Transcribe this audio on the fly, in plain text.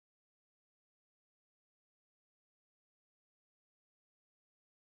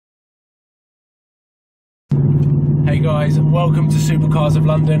guys, welcome to Supercars of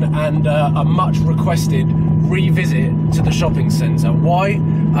London and a much requested revisit to the shopping centre. Why?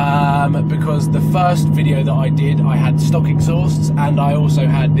 Because the first video that I did, I had stock exhausts and I also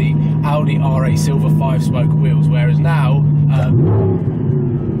had the Audi R8 silver 5-spoke wheels, whereas now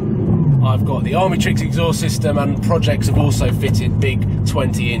I've got the Armytrix exhaust system, and projects have also fitted big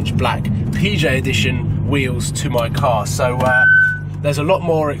 20-inch black PJ edition wheels to my car. So there's a lot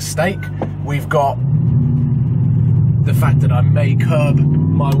more at stake. We've got the fact that I may curb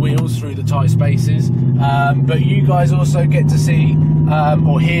my wheels through the tight spaces, but you guys also get to see,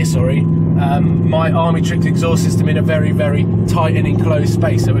 or hear, sorry, my Armytrix exhaust system in a very, very tight and enclosed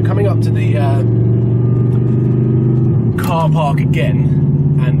space. So we're coming up to the car park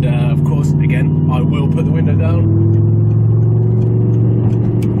again, and of course, again, I will put the window down.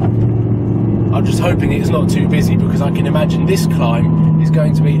 I'm just hoping it's not too busy, because I can imagine this climb is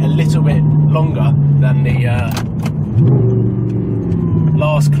going to be a little bit longer than the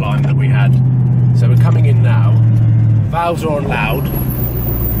last climb that we had. So we're coming in now, valves are on loud,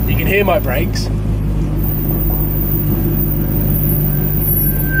 you can hear my brakes.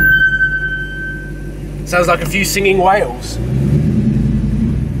 Sounds like a few singing whales.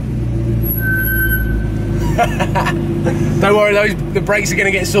 Don't worry, the brakes are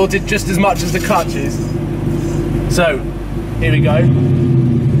going to get sorted just as much as the clutches. So, here we go.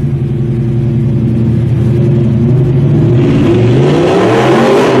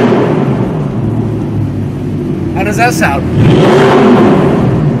 How does that sound?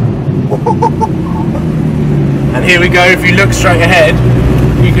 And here we go, if you look straight ahead,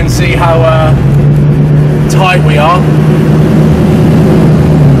 you can see how tight we are.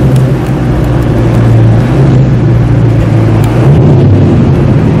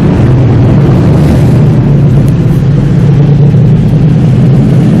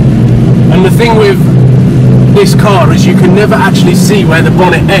 And the thing with this car is you can never actually see where the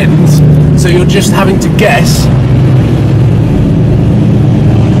bonnet ends, so you're just having to guess.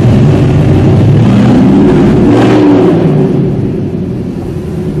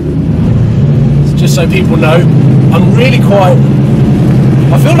 Just so people know, I'm really quite,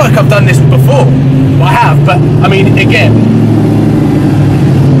 I feel like I've done this before. Well, I have, but I mean, again,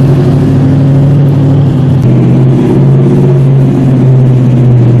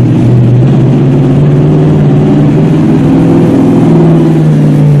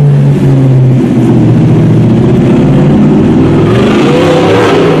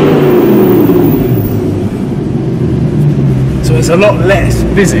 so it's a lot less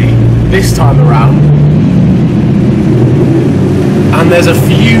busy this time around, and there's a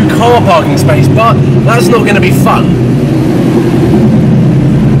few car parking spaces, but that's not going to be fun.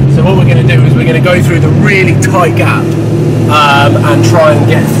 So what we're going to do is we're going to go through the really tight gap and try and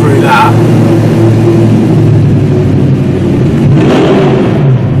get through that.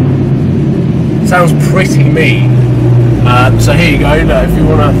 Sounds pretty mean. So here you go. Look, if you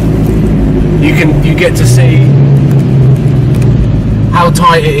wanna, you get to see how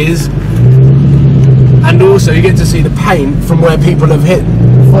tight it is, and also you get to see the paint from where people have hit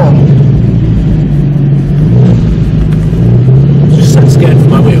from. Just so scared for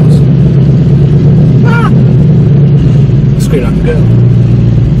my wheels. Scream like a girl.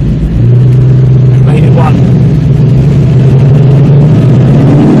 Made it one.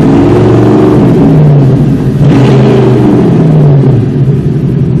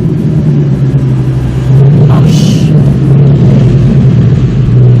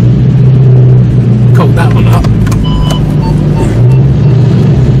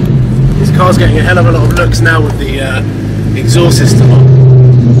 Car's getting a hell of a lot of looks now with the exhaust system on.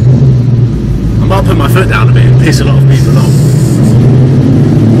 I might put my foot down a bit and piss a lot of people off.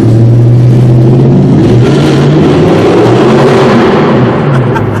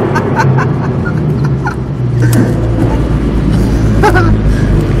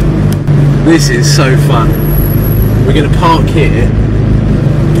 This is so fun. We're going to park here.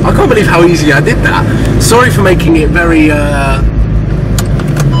 I can't believe how easy I did that. Sorry for making it very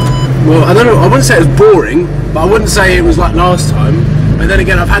well, I don't know, I wouldn't say it was boring, but I wouldn't say it was like last time. And then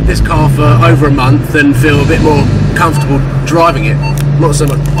again, I've had this car for over a month and feel a bit more comfortable driving it, not so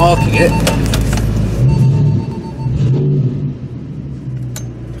much parking it.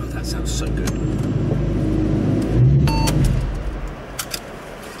 Oh, that sounds so good.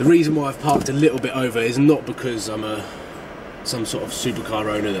 The reason why I've parked a little bit over is not because I'm some sort of supercar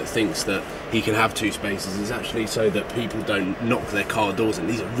owner that thinks that he can have two spaces. It's actually so that people don't knock their car doors in.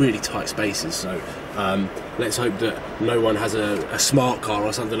 These are really tight spaces, so let's hope that no one has a smart car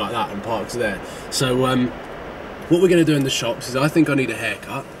or something like that and parks there. So what we're going to do in the shops is, I think I need a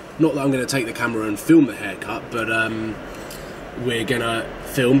haircut. Not that I'm going to take the camera and film the haircut, but we're going to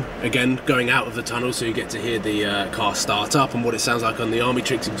film, again, going out of the tunnel, so you get to hear the car start up and what it sounds like on the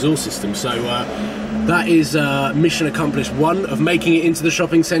Armytrix exhaust system. So that is mission accomplished 1 of making it into the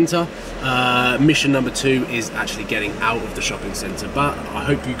shopping centre. Mission number 2 is actually getting out of the shopping centre. But I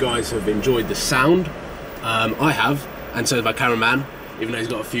hope you guys have enjoyed the sound. I have, and so has my cameraman, even though he's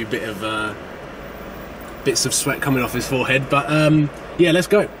got a few bits of sweat coming off his forehead. But yeah, let's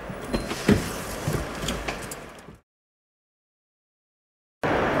go.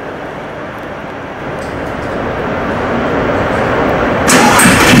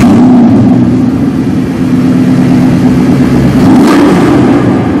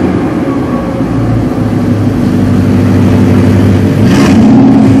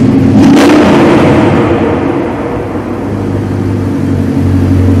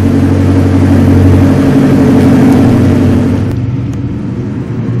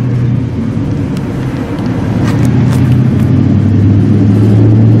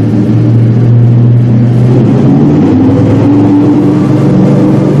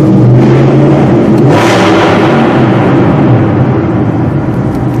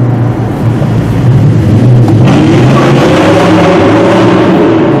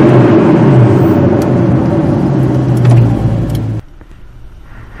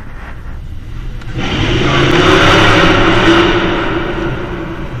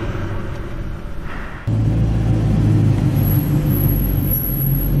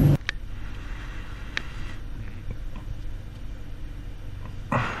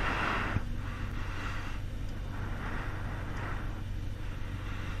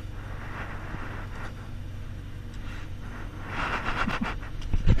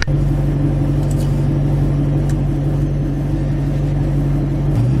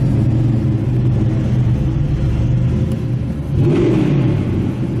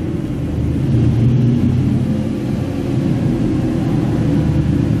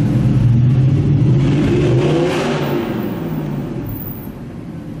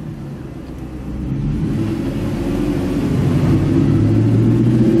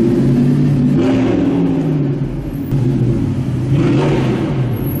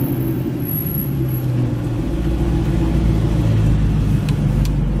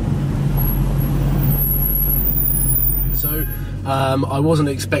 I wasn't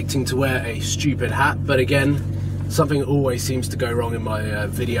expecting to wear a stupid hat, but again, something always seems to go wrong in my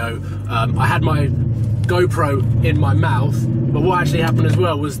video. I had my GoPro in my mouth, but what actually happened as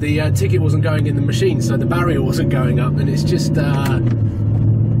well was the ticket wasn't going in the machine, so the barrier wasn't going up, and it's just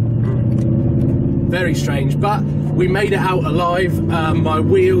very strange. But we made it out alive. My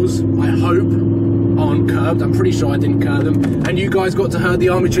wheels, I hope, aren't curved. I'm pretty sure I didn't curve them, and you guys got to hear the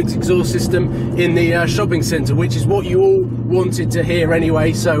Armytrix exhaust system in the shopping centre, which is what you all wanted to hear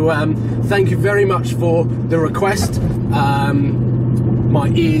anyway. So thank you very much for the request. My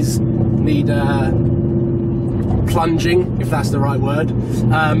ears need plunging, if that's the right word,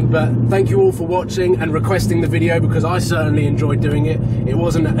 but thank you all for watching and requesting the video, because I certainly enjoyed doing it. It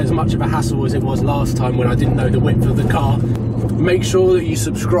wasn't as much of a hassle as it was last time when I didn't know the width of the car. Make sure that you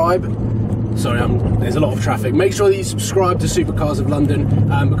subscribe. Sorry, there's a lot of traffic. Make sure that you subscribe to Supercars of London,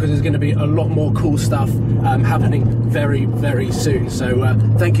 because there's going to be a lot more cool stuff happening very, very soon. So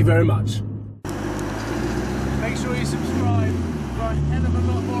thank you very much. Make sure you subscribe for a hell of a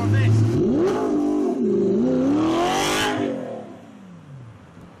lot more of this.